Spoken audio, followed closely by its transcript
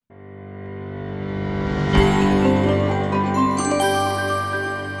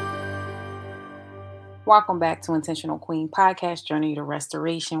Welcome back to Intentional Queen Podcast Journey to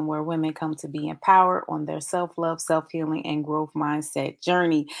Restoration, where women come to be empowered on their self love, self healing, and growth mindset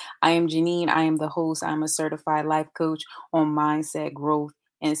journey. I am Janine. I am the host. I'm a certified life coach on mindset growth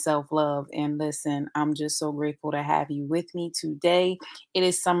and self love. And listen, I'm just so grateful to have you with me today. It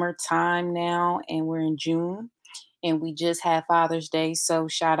is summertime now, and we're in June. And we just had Father's Day. So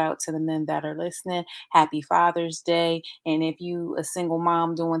shout out to the men that are listening. Happy Father's Day. And if you a single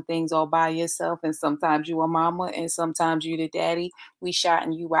mom doing things all by yourself, and sometimes you a mama and sometimes you the daddy, we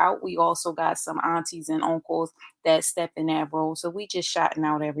shouting you out. We also got some aunties and uncles that step in that role. So we just shouting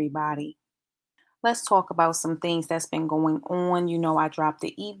out everybody. Let's talk about some things that's been going on. You know, I dropped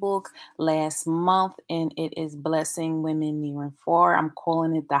the ebook last month and it is blessing women near and far. I'm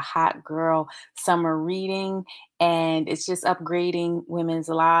calling it the Hot Girl Summer Reading, and it's just upgrading women's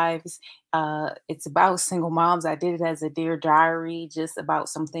lives. It's about single moms. I did it as a Dear Diary, just about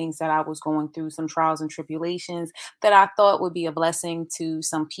some things that I was going through, some trials and tribulations that I thought would be a blessing to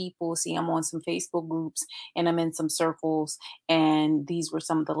some people. See, I'm on some Facebook groups and I'm in some circles, and these were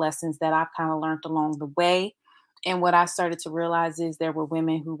some of the lessons that I've kind of learned along the way. And what I started to realize is there were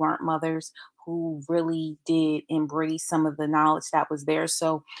women who weren't mothers who really did embrace some of the knowledge that was there.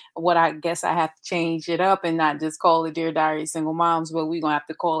 So, what I guess I have to change it up and not just call it Dear Diary Single Moms, but we're going to have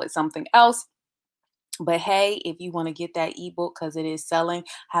to call it something else. But hey, if you want to get that ebook because it is selling,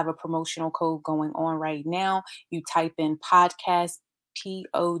 I have a promotional code going on right now. You type in podcast,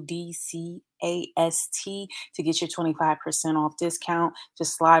 PODCAST, to get your 25% off discount.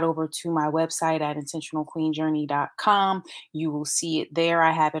 Just slide over to my website at intentionalqueenjourney.com. You will see it there.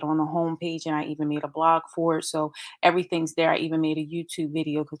 I have it on the homepage and I even made a blog for it. So everything's there. I even made a YouTube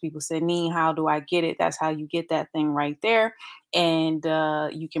video because people said, Nee, how do I get it? That's how you get that thing right there. And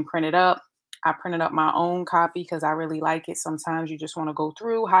you can print it up. I printed up my own copy because I really like it. Sometimes you just want to go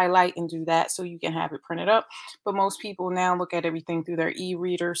through, highlight, and do that so you can have it printed up. But most people now look at everything through their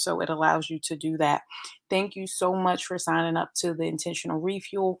e-reader, so it allows you to do that. Thank you so much for signing up to the Intentional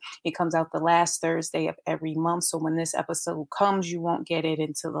Refuel. It comes out the last Thursday of every month. So when this episode comes, you won't get it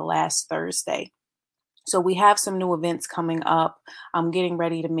until the last Thursday. So we have some new events coming up. I'm getting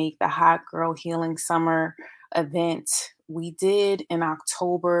ready to make the Hot Girl Healing Summer event. We did in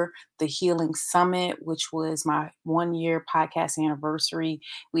October the Healing Summit, which was my 1 year podcast anniversary.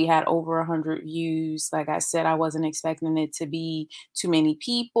 We had over 100 views. Like I said, I wasn't expecting it to be too many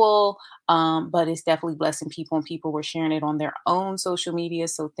people, but it's definitely blessing people, and people were sharing it on their own social media.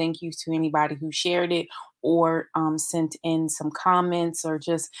 So thank you to anybody who shared it or sent in some comments or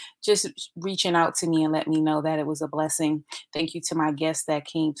just reaching out to me and let me know that it was a blessing. Thank you to my guests that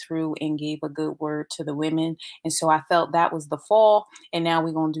came through and gave a good word to the women. And so I felt that was the fall, and now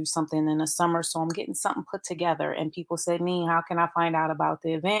we're going to do something in the summer. So I'm getting something put together. And people said, Nee, how can I find out about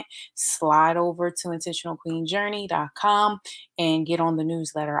the event? Slide over to intentionalqueenjourney.com and get on the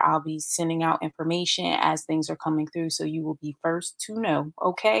newsletter. I'll be sending out information as things are coming through, so you will be first to know.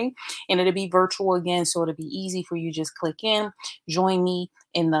 Okay. And it'll be virtual again, so it'll be easy for you. Just click in, join me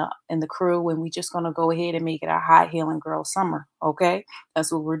in the crew, and we just gonna go ahead and make it a hot healing girl summer. Okay,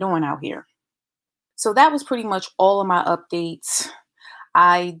 that's what we're doing out here. So that was pretty much all of my updates.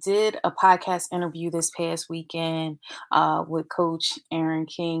 I did a podcast interview this past weekend with Coach Erin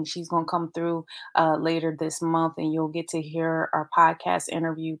King. She's going to come through later this month, and you'll get to hear our podcast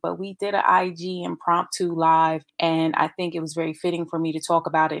interview. But we did an IG impromptu live, and I think it was very fitting for me to talk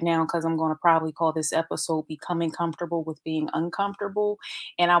about it now because I'm going to probably call this episode Becoming Comfortable with Being Uncomfortable.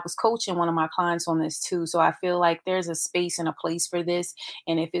 And I was coaching one of my clients on this too. So I feel like there's a space and a place for this.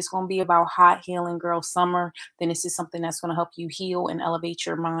 And if it's going to be about hot healing girl summer, then this is something that's going to help you heal and elevate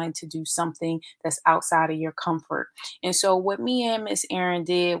your mind to do something that's outside of your comfort. And so what me and Miss Erin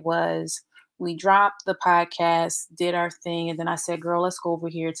did was we dropped the podcast, did our thing, and then I said, girl, let's go over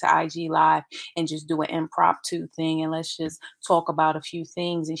here to IG Live and just do an impromptu thing, and let's just talk about a few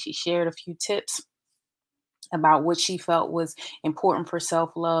things. And she shared a few tips about what she felt was important for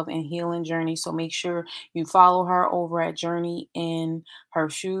self-love and healing journey. So make sure you follow her over at Journey in Her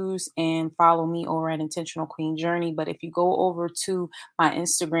Shoes and follow me over at Intentional Queen Journey. But if you go over to my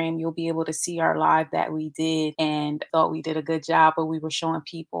Instagram, you'll be able to see our live that we did, and I thought we did a good job. But we were showing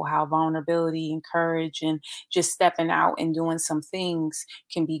people how vulnerability and courage and just stepping out and doing some things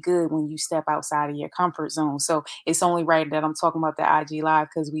can be good when you step outside of your comfort zone. So it's only right that I'm talking about the IG live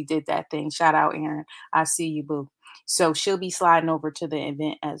because we did that thing. Shout out, Erin. I see you, boo. So she'll be sliding over to the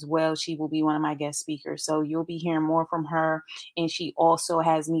event as well. She will be one of my guest speakers. So you'll be hearing more from her. And she also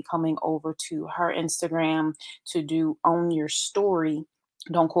has me coming over to her Instagram to do Own Your Story.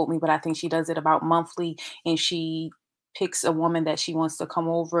 Don't quote me, but I think she does it about monthly. And she picks a woman that she wants to come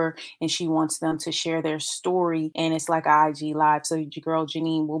over and she wants them to share their story. And it's like a IG live. So your girl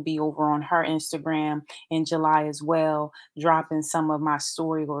Janine will be over on her Instagram in July as well, dropping some of my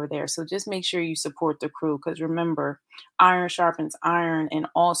story over there. So just make sure you support the crew, because remember, iron sharpens iron, and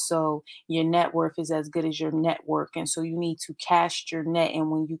also your net worth is as good as your network. And so you need to cast your net.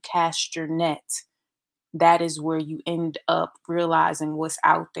 And when you cast your net, that is where you end up realizing what's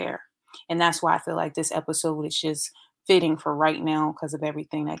out there. And that's why I feel like this episode is just fitting for right now because of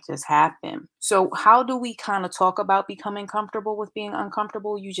everything that just happened. So, how do we kind of talk about becoming comfortable with being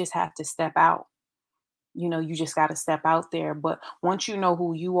uncomfortable? You just have to step out. You just got to step out there. But once you know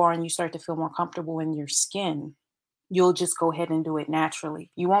who you are and you start to feel more comfortable in your skin, you'll just go ahead and do it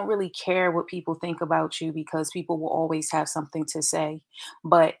naturally. You won't really care what people think about you because people will always have something to say.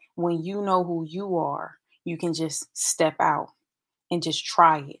 But when you know who you are, you can just step out and just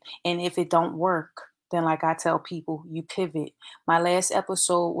try it. And if it don't work, then like I tell people, you pivot. My last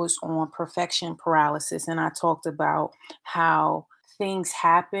episode was on perfection paralysis, and I talked about how things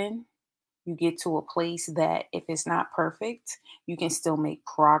happen. You get to a place that if it's not perfect, you can still make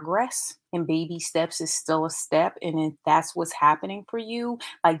progress, and baby steps is still a step. And if that's what's happening for you,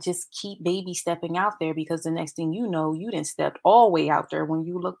 like just keep baby stepping out there, because the next thing you know, you didn't step all the way out there when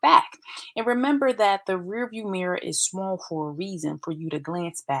you look back. And remember that the rearview mirror is small for a reason, for you to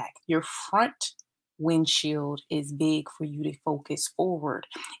glance back. Your front windshield is big for you to focus forward.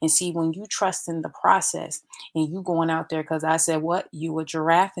 And see, when you trust in the process and you going out there, because I said, what, you a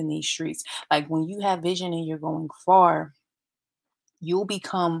giraffe in these streets. Like when you have vision and you're going far, you'll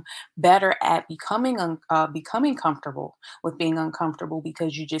become better at becoming comfortable with being uncomfortable,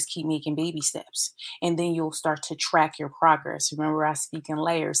 because you just keep making baby steps, and then you'll start to track your progress. Remember, I speak in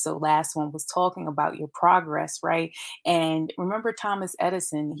layers. So last one was talking about your progress, right? And remember Thomas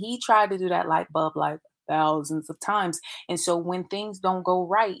Edison, he tried to do that light bulb like thousands of times. And so when things don't go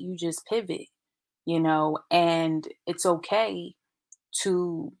right, you just pivot, and it's okay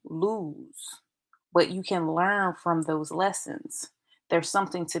to lose, but you can learn from those lessons. There's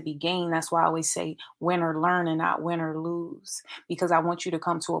something to be gained. That's why I always say win or learn and not win or lose, because I want you to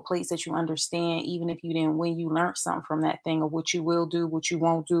come to a place that you understand, even if you didn't win, you learned something from that thing, of what you will do, what you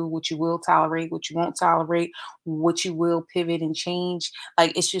won't do, what you will tolerate, what you won't tolerate, what you will pivot and change.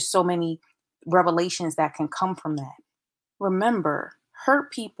 Like it's just so many revelations that can come from that. Remember,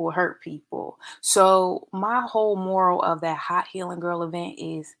 hurt people hurt people. So my whole moral of that Hot Healing Girl event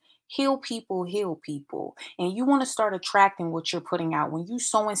is heal people. And you want to start attracting what you're putting out. When you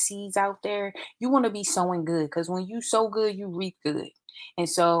sowing seeds out there, you want to be sowing good, because when you sow good, you reap good. And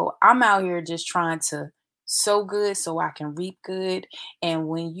so I'm out here just trying to sow good so I can reap good. And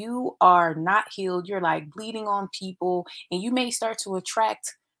when you are not healed, you're like bleeding on people, and you may start to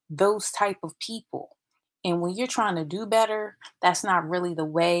attract those type of people. And when you're trying to do better, that's not really the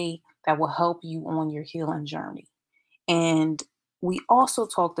way that will help you on your healing journey. And we also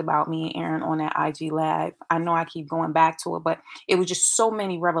talked about, me and Aaron, on that IG Live. I know I keep going back to it, but it was just so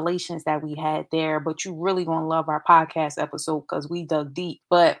many revelations that we had there. But you really gonna love our podcast episode because we dug deep.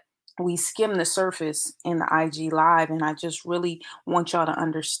 But we skimmed the surface in the IG Live. And I just really want y'all to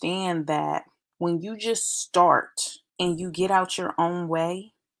understand that when you just start and you get out your own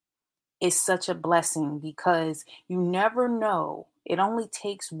way, is such a blessing, because you never know. It only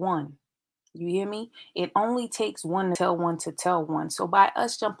takes one. You hear me? It only takes one to tell one to tell one. So by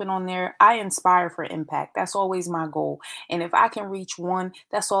us jumping on there, I inspire for impact. That's always my goal. And if I can reach one,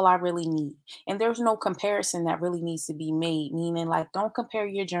 that's all I really need. And there's no comparison that really needs to be made, meaning like don't compare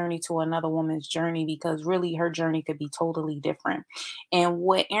your journey to another woman's journey, because really her journey could be totally different. And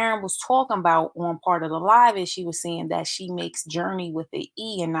what Erin was talking about on part of the live is she was saying that she makes journey with an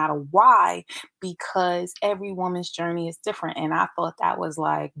E and not a Y, because every woman's journey is different. And I thought that was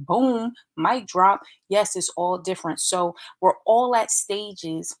like, boom, mic drop. Yes, it's all different. So we're all at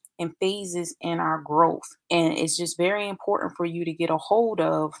stages and phases in our growth. And it's just very important for you to get a hold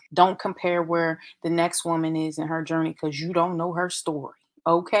of. Don't compare where the next woman is in her journey, because you don't know her story.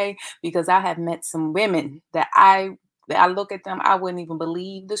 Okay. Because I have met some women that I look at them, I wouldn't even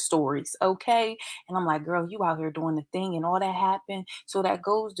believe the stories. Okay. And I'm like, girl, you out here doing the thing and all that happened. So that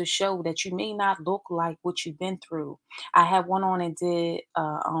goes to show that you may not look like what you've been through. I had one on and did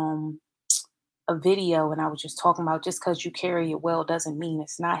a video, and I was just talking about, just because you carry it well doesn't mean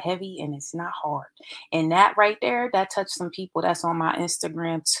it's not heavy and it's not hard. And that right there, that touched some people. That's on my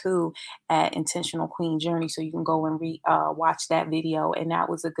Instagram too, at Intentional Queen Journey. So you can go and watch that video. And that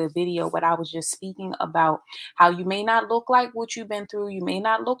was a good video. But I was just speaking about how you may not look like what you've been through. You may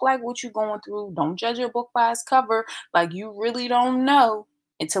not look like what you're going through. Don't judge a book by its cover. Like you really don't know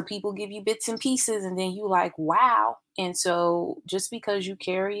until people give you bits and pieces and then you like, wow. And so just because you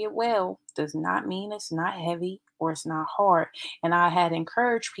carry it well does not mean it's not heavy or it's not hard. And I had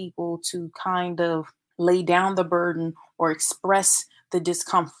encouraged people to kind of lay down the burden or express the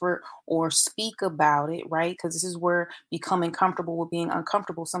discomfort or speak about it, right? Because this is where becoming comfortable with being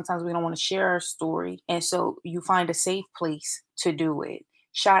uncomfortable. Sometimes we don't want to share our story. And so you find a safe place to do it.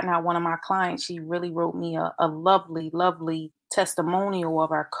 Shot out one of my clients, she really wrote me a lovely, lovely testimonial of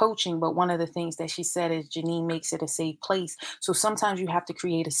our coaching. But one of the things that she said is Janine makes it a safe place. So sometimes you have to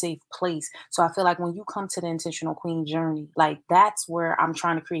create a safe place. So I feel like when you come to the intentional queen journey, like that's where I'm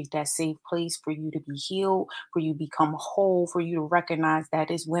trying to create that safe place for you to be healed, for you to become whole, for you to recognize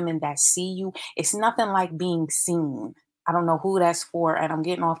that it's women that see you. It's nothing like being seen. I don't know who that's for, and I'm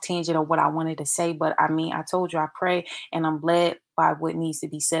getting off tangent of what I wanted to say, but I mean, I told you I pray and I'm led by what needs to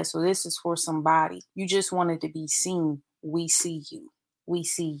be said. So this is for somebody. You just wanted to be seen. We see you. We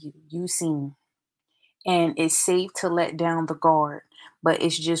see you. You seen. And it's safe to let down the guard, but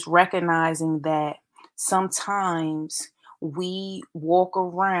it's just recognizing that sometimes we walk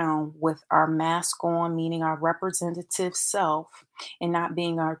around with our mask on, meaning our representative self, and not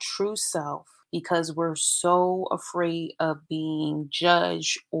being our true self because we're so afraid of being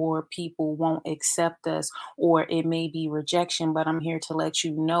judged or people won't accept us or it may be rejection. But I'm here to let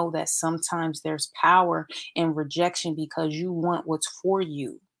you know that sometimes there's power in rejection because you want what's for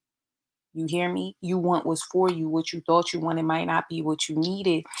you. You hear me? You want what's for you. What you thought you wanted might not be what you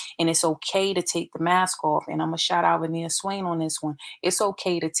needed. And it's okay to take the mask off. And I'm going to shout out Vania Swain on this one. It's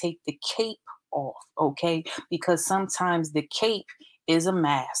okay to take the cape off, okay? Because sometimes the cape is a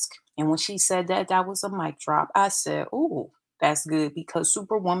mask. And when she said that, that was a mic drop. I said, ooh, that's good because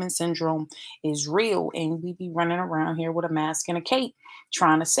superwoman syndrome is real. And we be running around here with a mask and a cape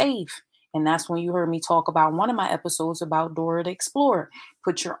trying to save. And that's when you heard me talk about one of my episodes about Dora the Explorer.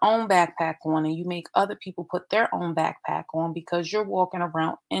 Put your own backpack on and you make other people put their own backpack on because you're walking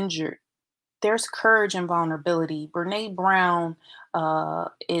around injured. There's courage and vulnerability. Brene Brown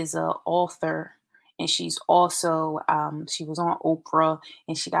is an author, and she's also she was on Oprah,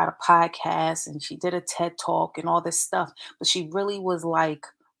 and she got a podcast, and she did a TED talk and all this stuff. But she really was like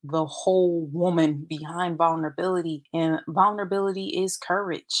the whole woman behind vulnerability, and vulnerability is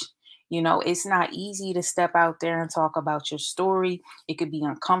courage. You know, it's not easy to step out there and talk about your story. It could be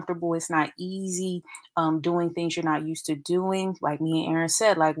uncomfortable. It's not easy doing things you're not used to doing. Like me and Aaron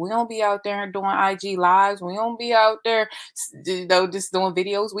said, like we don't be out there doing IG lives. We don't be out there, just doing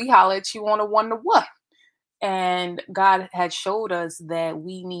videos. We holler at you on a one to one. And God had showed us that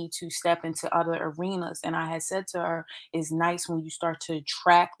we need to step into other arenas. And I had said to her, it's nice when you start to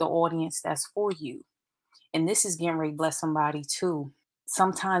attract the audience that's for you. And this is getting ready to bless somebody too.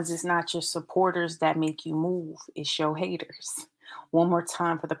 Sometimes it's not your supporters that make you move, it's your haters. One more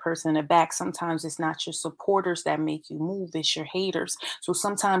time for the person in the back. Sometimes it's not your supporters that make you move, it's your haters. So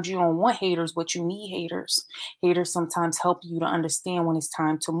sometimes you don't want haters, but you need haters. Haters sometimes help you to understand when it's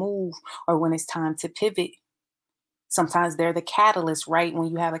time to move or when it's time to pivot. Sometimes they're the catalyst, right? When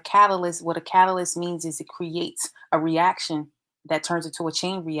you have a catalyst, what a catalyst means is it creates a reaction that turns into a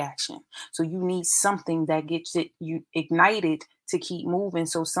chain reaction. So you need something that gets it you ignited to keep moving.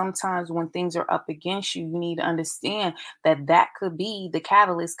 So sometimes when things are up against you, you need to understand that that could be the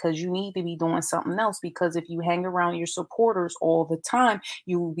catalyst because you need to be doing something else. Because if you hang around your supporters all the time,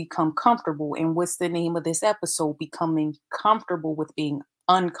 you will become comfortable. And what's the name of this episode? Becoming comfortable with being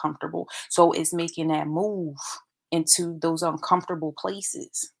uncomfortable. So it's making that move into those uncomfortable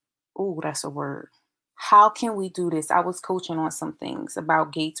places. Ooh, that's a word. How can we do this? I was coaching on some things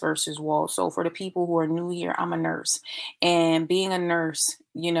about gates versus walls. So for the people who are new here, I'm a nurse. And being a nurse,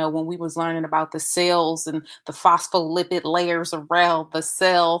 you know, when we was learning about the cells and the phospholipid layers around the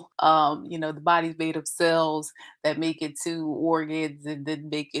cell, you know, the body's made of cells that make it to organs and then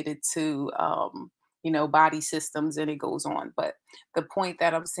make it into you know, body systems and it goes on. But the point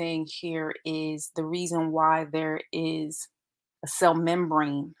that I'm saying here is the reason why there is a cell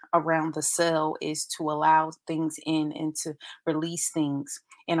membrane around the cell is to allow things in and to release things.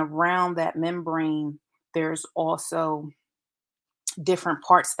 And around that membrane, there's also different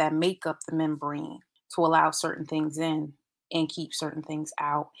parts that make up the membrane to allow certain things in and keep certain things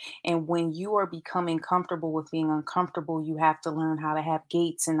out. And when you are becoming comfortable with being uncomfortable, you have to learn how to have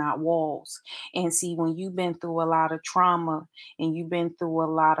gates and not walls. And see, when you've been through a lot of trauma and you've been through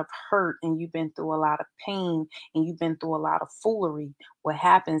a lot of hurt and you've been through a lot of pain and you've been through a lot of foolery, what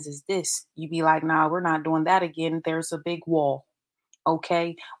happens is this you be like, nah, we're not doing that again. There's a big wall.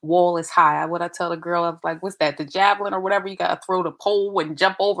 Okay, wall is high. What I tell the girl, I was like, "What's that? The javelin or whatever? You gotta throw the pole and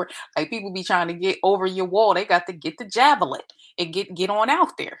jump over." Like people be trying to get over your wall, they got to get the javelin and get on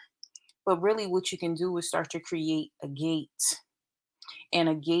out there. But really, what you can do is start to create a gate. And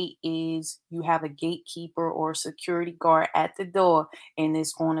a gate is you have a gatekeeper or a security guard at the door, and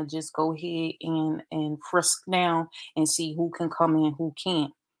it's going to just go ahead and frisk down and see who can come in, who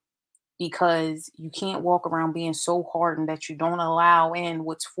can't, because you can't walk around being so hardened that you don't allow in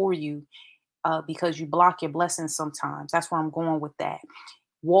what's for you, because you block your blessings sometimes. That's where I'm going with that.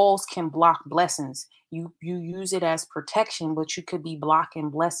 Walls can block blessings. You use it as protection, but you could be blocking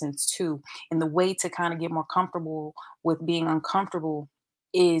blessings too. And the way to kind of get more comfortable with being uncomfortable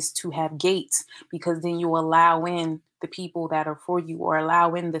is to have gates, because then you allow in the people that are for you, or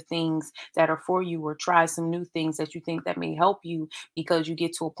allow in the things that are for you, or try some new things that you think that may help you, because you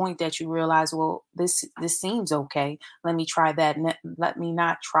get to a point that you realize, well, this seems okay. Let me try that. Let me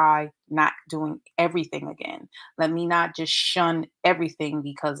not try not doing everything again. Let me not just shun everything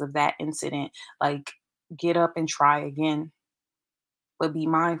because of that incident. Like, get up and try again, but be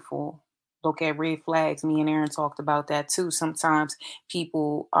mindful. Look at red flags. Me and Aaron talked about that too. Sometimes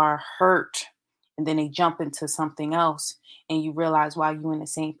people are hurt and then they jump into something else, and you realize why you in the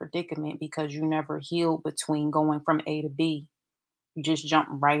same predicament, because you never healed between going from A to B. You just jump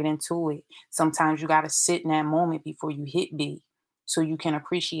right into it. Sometimes you got to sit in that moment before you hit B, so you can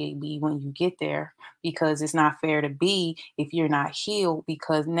appreciate B when you get there, because it's not fair to B if you're not healed,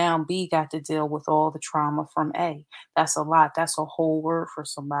 because now B got to deal with all the trauma from A. That's a lot. That's a whole word for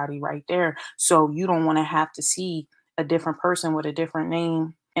somebody right there. So you don't want to have to see a different person with a different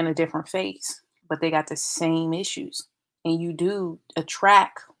name and a different face, but they got the same issues. And you do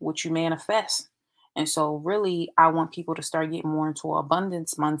attract what you manifest. And so, really, I want people to start getting more into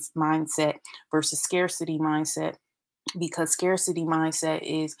abundance mindset versus scarcity mindset, because scarcity mindset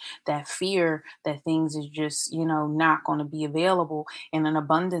is that fear that things is just, not going to be available. And an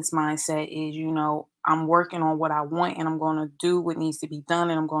abundance mindset is, I'm working on what I want, and I'm going to do what needs to be done,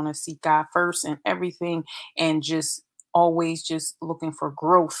 and I'm going to seek God first and everything, and just always just looking for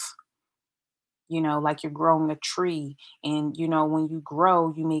growth, like you're growing a tree. And, when you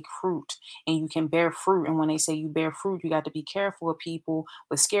grow, you make fruit and you can bear fruit. And when they say you bear fruit, you got to be careful of people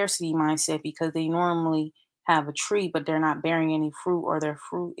with scarcity mindset, because they normally have a tree, but they're not bearing any fruit, or their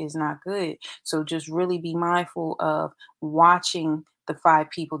fruit is not good. So just really be mindful of watching the five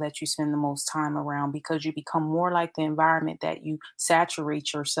people that you spend the most time around, because you become more like the environment that you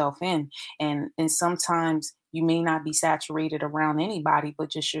saturate yourself in. And sometimes you may not be saturated around anybody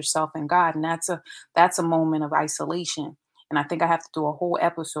but just yourself and God, and that's a moment of isolation. And I think I have to do a whole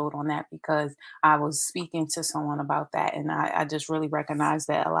episode on that, because I was speaking to someone about that, and I just really recognize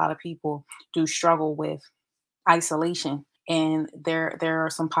that a lot of people do struggle with isolation. And there are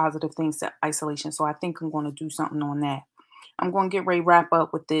some positive things to isolation. So I think I'm going to do something on that. I'm going to get ready to wrap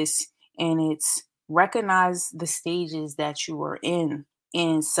up with this, and it's recognize the stages that you are in,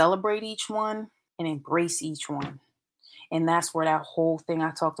 and celebrate each one and embrace each one. And that's where that whole thing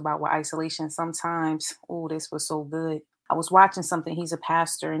I talked about with isolation sometimes, oh, this was so good. I was watching something. He's a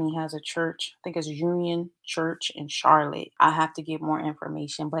pastor and he has a church. I think it's Union Church in Charlotte. I have to get more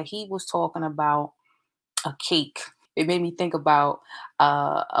information, but he was talking about a cake. It made me think about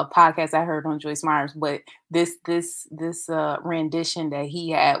a podcast I heard on Joyce Myers, but this rendition that he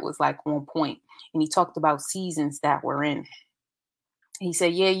had was like on point, and he talked about seasons that we're in. He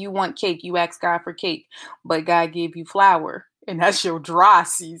said, "Yeah, you want cake. You ask God for cake, but God gave you flour, and that's your dry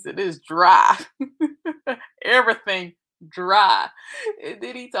season. It's dry. Everything dry." And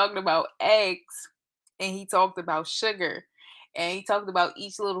then he talked about eggs, and he talked about sugar, and he talked about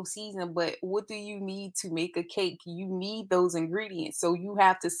each little season. But what do you need to make a cake? You need those ingredients. So you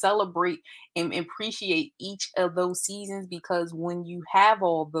have to celebrate and appreciate each of those seasons, because when you have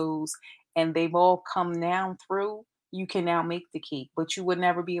all those and they've all come down through, you can now make the cake. But you would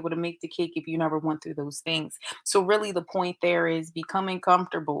never be able to make the cake if you never went through those things. So really the point there is becoming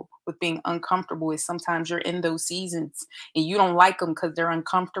comfortable with being uncomfortable. Is sometimes you're in those seasons and you don't like them because they're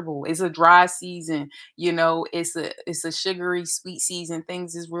uncomfortable. It's a dry season, it's a sugary sweet season.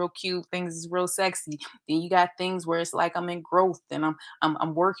 Things is real cute, things is real sexy. Then you got things where it's like I'm in growth, and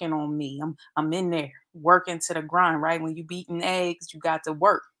I'm working on me. I'm in there working to the grind, right? When you beating eggs, you got to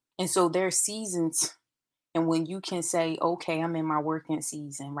work. And so there's seasons, and when you can say, okay, I'm in my working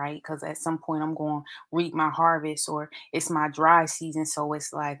season, right? Because at some point I'm going to reap my harvest, or it's my dry season. So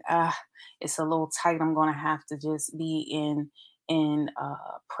it's like, it's a little tight. I'm going to have to just be in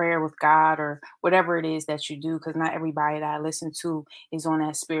prayer with God, or whatever it is that you do. Because not everybody that I listen to is on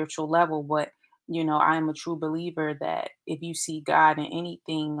that spiritual level. But I am a true believer that if you see God in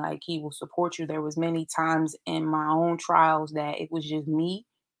anything, like he will support you. There was many times in my own trials that it was just me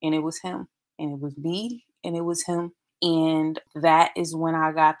and it was him, and it was me and it was him. And that is when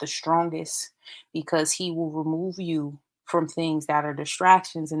I got the strongest, because he will remove you from things that are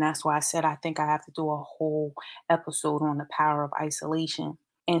distractions. And that's why I said I think I have to do a whole episode on the power of isolation.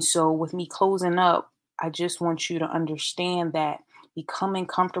 And so, with me closing up, I just want you to understand that becoming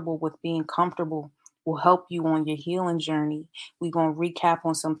comfortable with being comfortable will help you on your healing journey. We're going to recap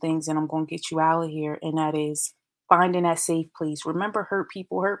on some things and I'm going to get you out of here. And that is finding that safe place. Remember, hurt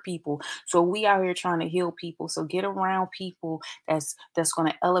people hurt people. So we out here trying to heal people. So get around people that's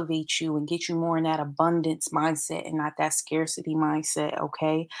going to elevate you and get you more in that abundance mindset and not that scarcity mindset.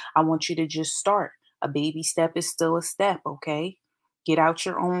 Okay. I want you to just start. A baby step is still a step. Okay. Get out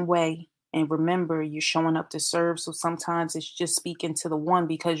your own way. And remember, you're showing up to serve. So sometimes it's just speaking to the one,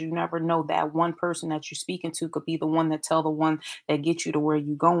 because you never know, that one person that you're speaking to could be the one that tell the one that gets you to where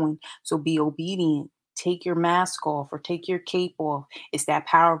you're going. So be obedient. Take your mask off or take your cape off. It's that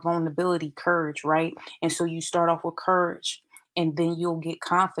power of vulnerability, courage, right? And so you start off with courage, and then you'll get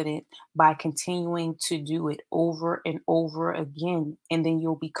confident by continuing to do it over and over again. And then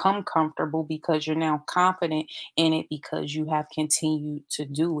you'll become comfortable because you're now confident in it because you have continued to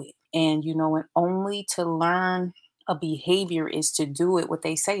do it. And only to learn a behavior is to do it, what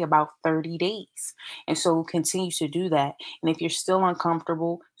they say, about 30 days. And so continue to do that. And if you're still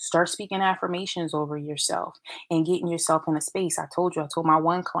uncomfortable, start speaking affirmations over yourself and getting yourself in a space. I told my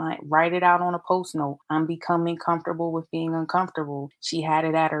one client, write it out on a post note. I'm becoming comfortable with being uncomfortable. She had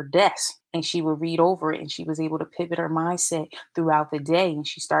it at her desk and she would read over it, and she was able to pivot her mindset throughout the day. And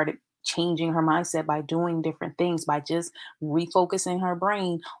she started changing her mindset by doing different things, by just refocusing her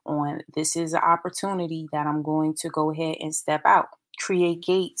brain on, this is an opportunity that I'm going to go ahead and step out. Create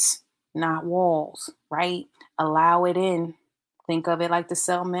gates, not walls, right? Allow it in. Think of it like the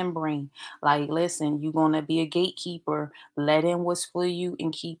cell membrane. Like, listen, you're going to be a gatekeeper. Let in what's for you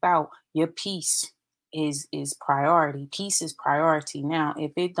and keep out. Your peace is priority. Peace is priority. Now,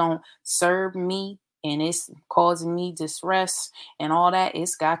 if it don't serve me and it's causing me distress and all that,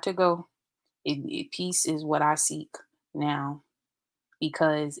 it's got to go. Peace is what I seek now,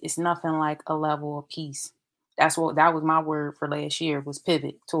 because it's nothing like a level of peace. That was my word for last year, was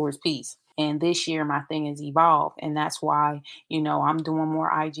pivot towards peace. And this year my thing is evolve. And that's why, I'm doing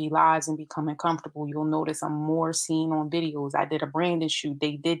more IG lives and becoming comfortable. You'll notice I'm more seen on videos. I did a branding shoot.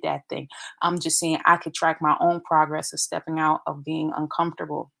 They did that thing. I'm just saying I could track my own progress of stepping out of being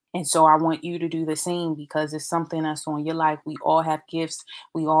uncomfortable. And so I want you to do the same, because it's something that's on your life. We all have gifts.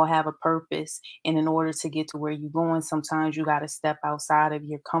 We all have a purpose. And in order to get to where you're going, sometimes you got to step outside of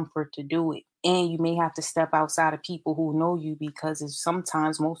your comfort to do it. And you may have to step outside of people who know you, because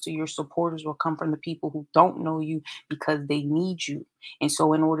sometimes most of your supporters will come from the people who don't know you because they need you. And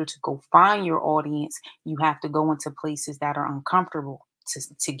so in order to go find your audience, you have to go into places that are uncomfortable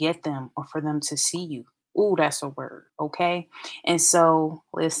to get them, or for them to see you. Ooh, that's a word. Okay. And so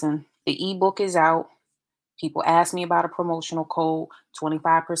listen, the ebook is out. People ask me about a promotional code,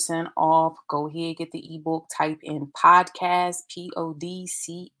 25% off. Go ahead, get the ebook, type in podcast,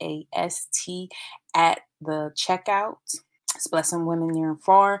 podcast, at the checkout. It's Blessing Women Near and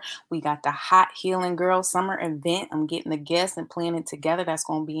Far. We got the Hot Healing Girl Summer event. I'm getting the guests and planning together. That's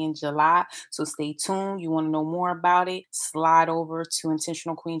going to be in July. So stay tuned. You want to know more about it? Slide over to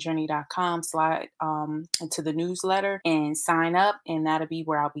intentionalqueenjourney.com, slide into the newsletter and sign up. And that'll be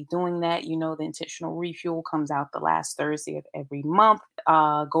where I'll be doing that. The Intentional Refuel comes out the last Thursday of every month.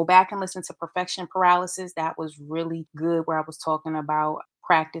 Go back and listen to Perfection Paralysis. That was really good, where I was talking about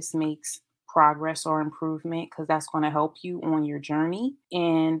practice makes progress or improvement, because that's going to help you on your journey.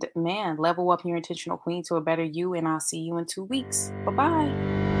 And man, level up your intentional queen to a better you. And I'll see you in 2 weeks. Bye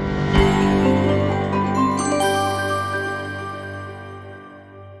bye.